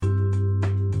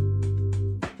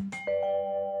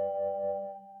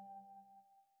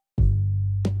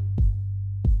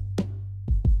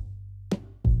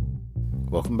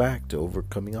Welcome back to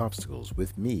Overcoming Obstacles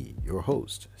with me, your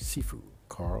host, Sifu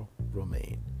Carl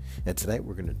Romaine. And tonight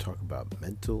we're going to talk about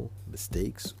mental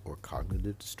mistakes or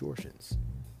cognitive distortions.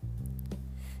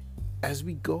 As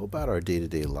we go about our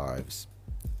day-to-day lives,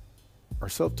 our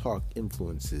self-talk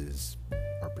influences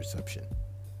our perception.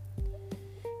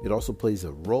 It also plays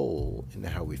a role in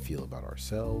how we feel about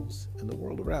ourselves and the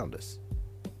world around us.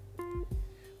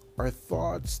 Our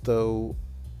thoughts, though,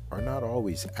 are not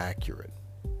always accurate.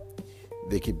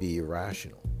 They can be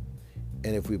irrational.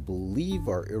 And if we believe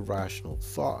our irrational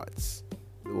thoughts,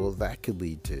 well, that could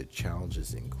lead to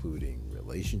challenges including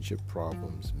relationship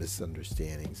problems,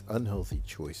 misunderstandings, unhealthy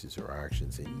choices or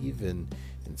actions, and even,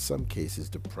 in some cases,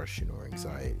 depression or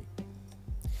anxiety.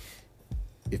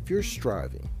 If you're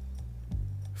striving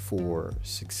for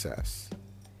success,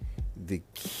 the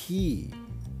key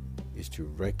is to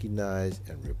recognize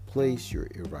and replace your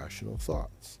irrational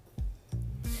thoughts.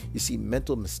 You see,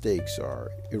 mental mistakes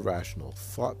are irrational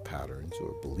thought patterns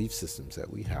or belief systems that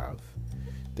we have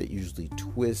that usually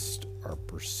twist our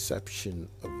perception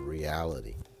of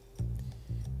reality.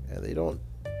 And they don't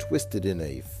twist it in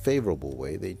a favorable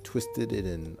way, they twist it in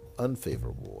an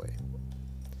unfavorable way.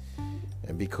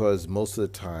 And because most of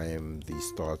the time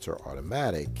these thoughts are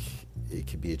automatic, it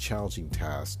can be a challenging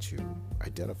task to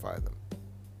identify them.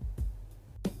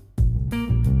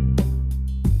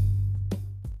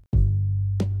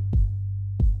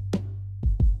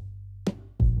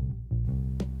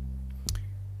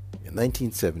 In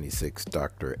 1976,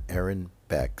 Dr. Aaron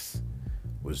Bex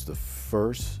was the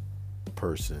first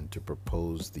person to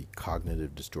propose the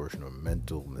cognitive distortion or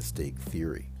mental mistake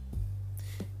theory.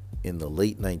 In the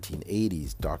late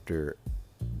 1980s, Dr.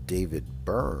 David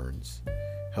Burns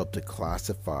helped to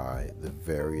classify the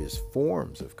various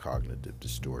forms of cognitive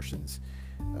distortions,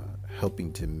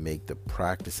 helping to make the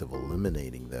practice of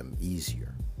eliminating them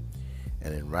easier.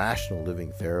 And in rational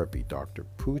living therapy, Dr.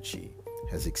 Pucci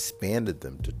has expanded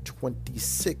them to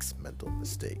 26 mental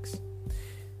mistakes.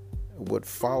 What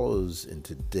follows in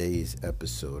today's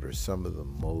episode are some of the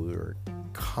more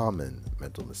common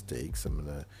mental mistakes. I'm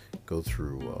going to go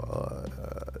through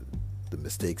the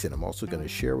mistakes, and I'm also going to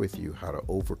share with you how to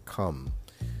overcome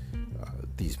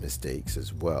these mistakes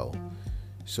as well.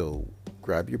 So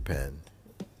grab your pen,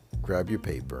 grab your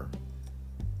paper.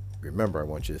 Remember, I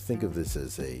want you to think of this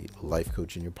as a life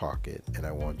coach in your pocket, and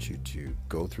I want you to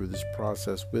go through this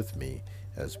process with me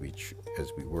as we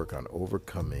work on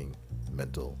overcoming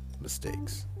mental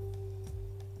mistakes.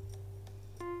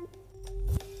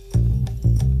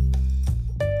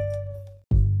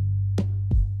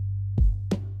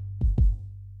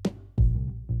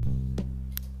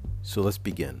 So let's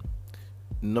begin.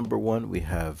 Number one, we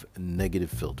have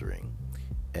negative filtering.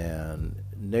 And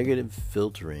negative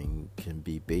filtering can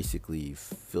be basically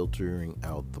filtering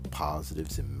out the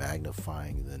positives and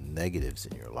magnifying the negatives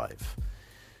in your life.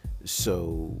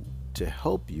 So to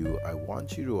help you, I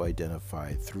want you to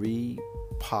identify 3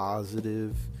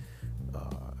 positive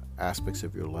aspects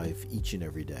of your life each and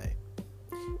every day.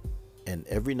 And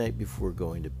every night before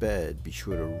going to bed, be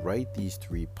sure to write these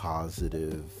 3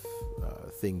 positive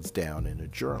things down in a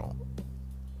journal.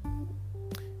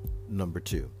 Number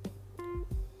 2.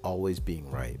 Always being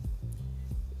right.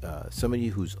 Somebody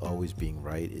who's always being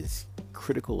right is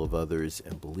critical of others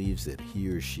and believes that he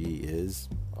or she is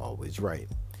always right.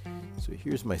 So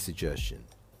here's my suggestion.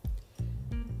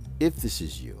 If this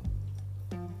is you,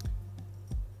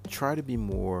 try to be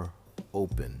more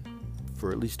open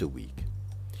for at least a week.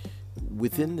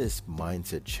 Within this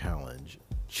mindset challenge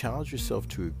yourself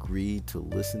to agree to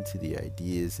listen to the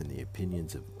ideas and the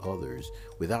opinions of others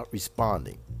without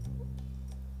responding.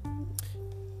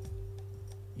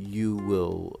 You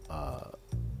will,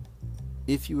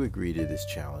 if you agree to this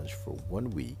challenge for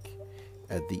 1 week,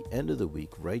 at the end of the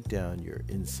week, write down your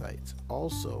insights.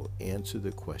 Also, answer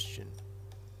the question,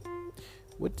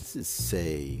 what does it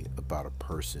say about a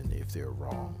person if they're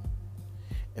wrong?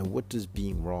 And what does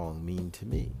being wrong mean to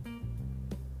me?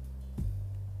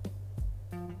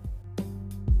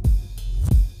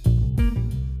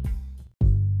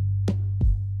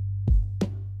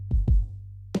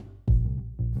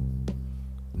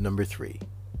 Number 3,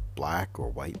 black or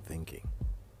white thinking.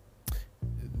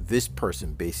 This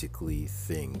person basically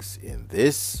thinks in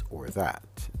this or that.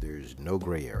 There's no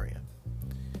gray area.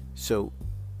 So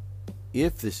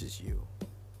if this is you,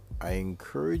 I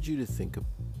encourage you to think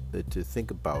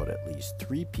about at least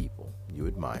 3 people you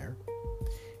admire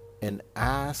and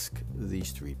ask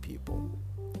these 3 people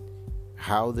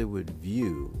how they would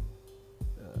view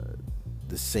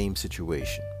the same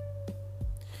situation.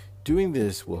 Doing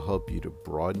this will help you to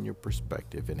broaden your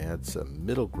perspective and add some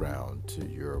middle ground to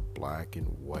your black and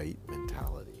white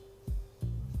mentality.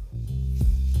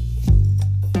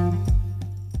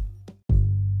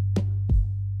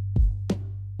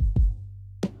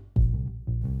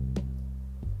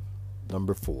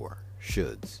 Number 4,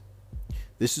 shoulds.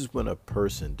 This is when a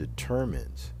person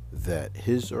determines that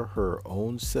his or her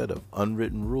own set of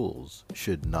unwritten rules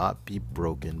should not be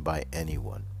broken by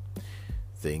anyone.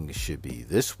 Things should be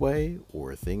this way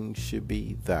or things should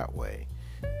be that way.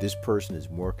 This person is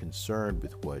more concerned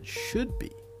with what should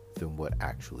be than what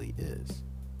actually is.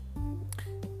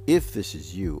 If this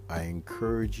is you, I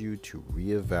encourage you to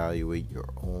reevaluate your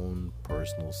own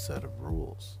personal set of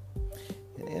rules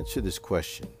and answer this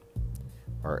question.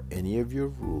 Are any of your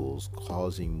rules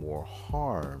causing more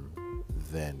harm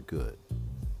than good?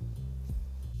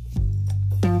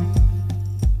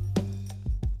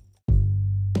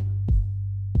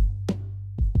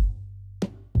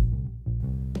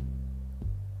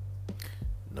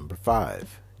 Number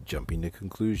 5, jumping to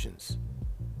conclusions.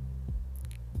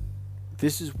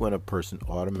 This is when a person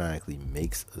automatically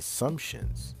makes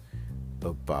assumptions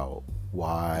about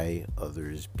why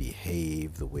others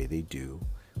behave the way they do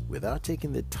without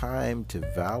taking the time to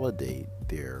validate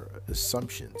their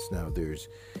assumptions. Now, there's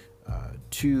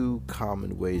 2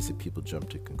 common ways that people jump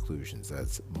to conclusions.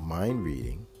 That's mind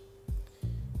reading,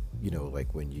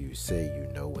 like when you say you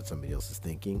know what somebody else is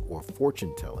thinking, or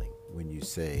fortune telling, when you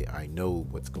say, I know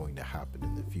what's going to happen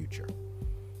in the future.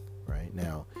 Right?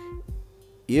 Now,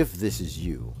 if this is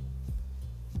you,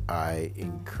 I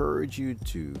encourage you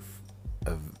to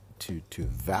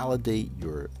validate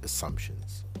your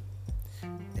assumptions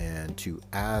and to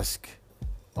ask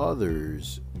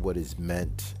others what is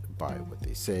meant by what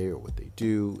they say or what they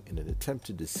do in an attempt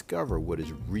to discover what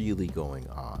is really going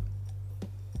on.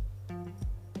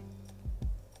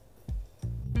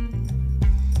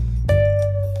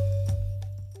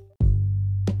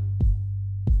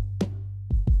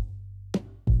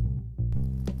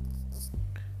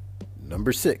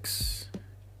 Number 6,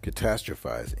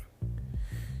 catastrophizing.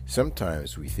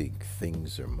 Sometimes we think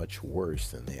things are much worse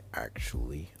than they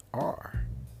actually are.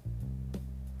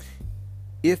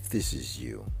 If this is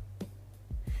you,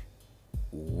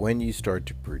 when you start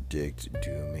to predict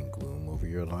doom and gloom over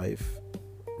your life,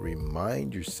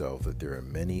 remind yourself that there are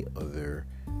many other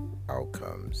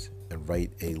outcomes and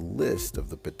write a list of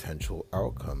the potential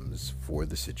outcomes for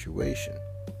the situation.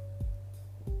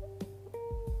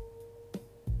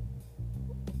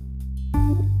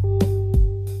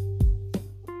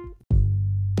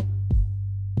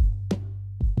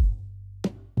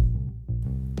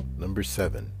 Number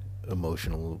 7,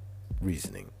 emotional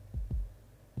reasoning.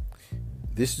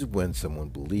 This is when someone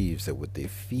believes that what they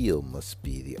feel must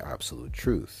be the absolute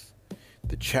truth.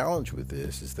 The challenge with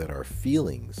this is that our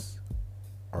feelings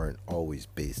aren't always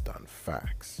based on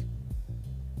facts.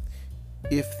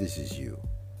 If this is you,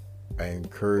 I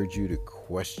encourage you to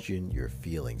question your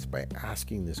feelings by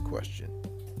asking this question.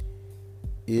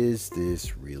 Is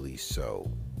this really so?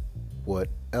 What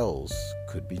else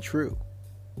could be true?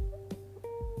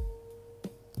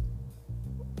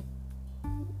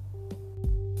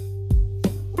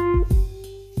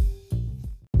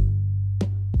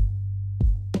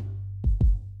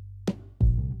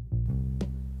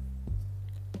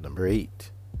 Number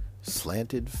 8,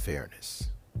 slanted fairness.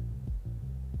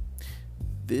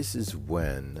 This is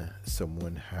when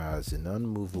someone has an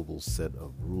unmovable set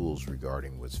of rules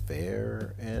regarding what's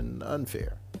fair and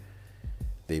unfair.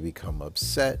 They become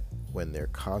upset when their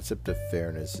concept of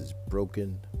fairness is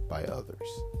broken by others.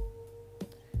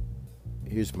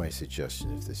 Here's my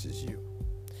suggestion if this is you.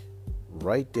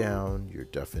 Write down your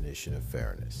definition of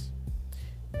fairness.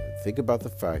 Think about the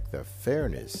fact that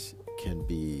fairness can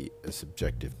be a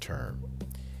subjective term,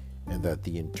 and that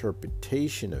the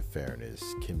interpretation of fairness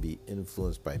can be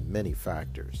influenced by many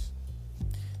factors.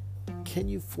 Can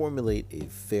you formulate a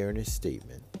fairness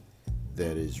statement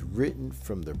that is written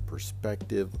from the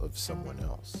perspective of someone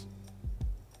else?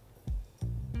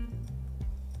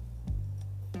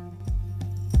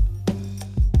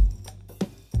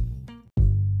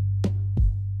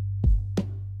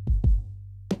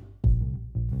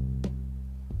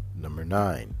 Number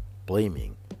 9,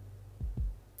 blaming.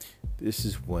 This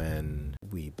is when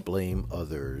we blame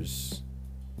others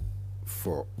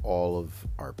for all of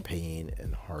our pain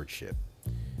and hardship,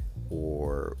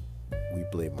 or we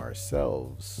blame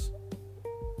ourselves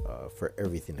for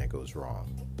everything that goes wrong.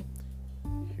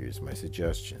 Here's my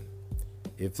suggestion.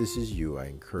 If this is you, I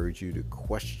encourage you to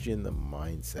question the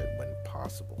mindset when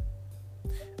possible.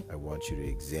 I want you to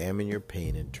examine your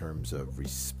pain in terms of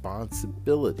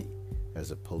responsibility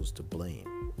as opposed to blame.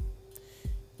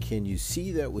 Can you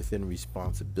see that within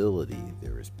responsibility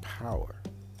there is power,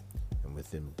 and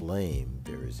within blame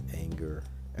there is anger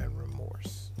and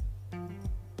remorse?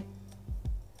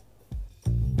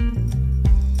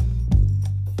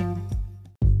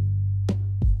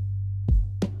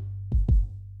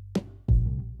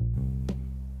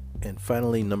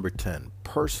 Finally, number 10,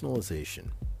 personalization.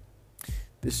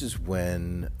 This is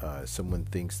when someone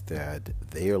thinks that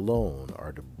they alone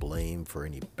are to blame for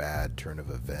any bad turn of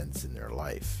events in their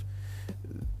life.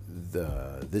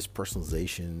 This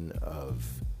personalization of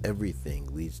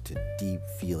everything leads to deep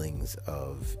feelings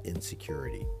of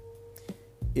insecurity.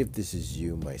 If this is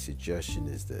you, my suggestion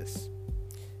is this.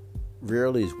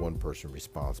 Rarely is one person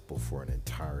responsible for an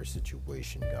entire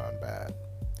situation gone bad.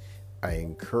 I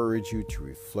encourage you to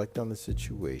reflect on the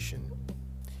situation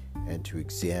and to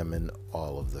examine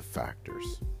all of the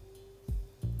factors.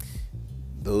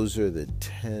 Those are the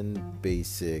 10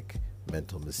 basic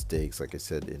mental mistakes. Like I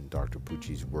said, in Dr.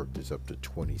 Pucci's work, there's up to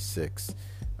 26.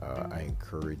 I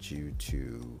encourage you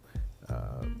to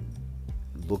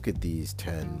look at these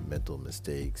 10 mental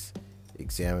mistakes,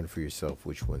 examine for yourself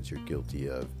which ones you're guilty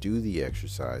of, do the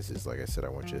exercises. Like I said, I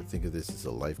want you to think of this as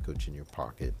a life coach in your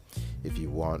pocket. If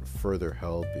you want further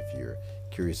help, if you're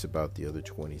curious about the other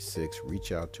 26,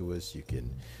 reach out to us. You can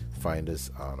find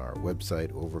us on our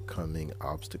website,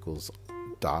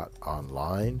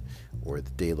 overcomingobstacles.online, or the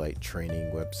Daylight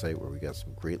Training website, where we got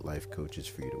some great life coaches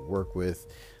for you to work with.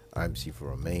 I'm Sifa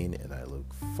Romain, and I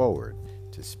look forward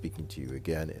to speaking to you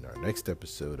again in our next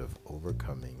episode of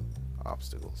Overcoming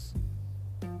Obstacles.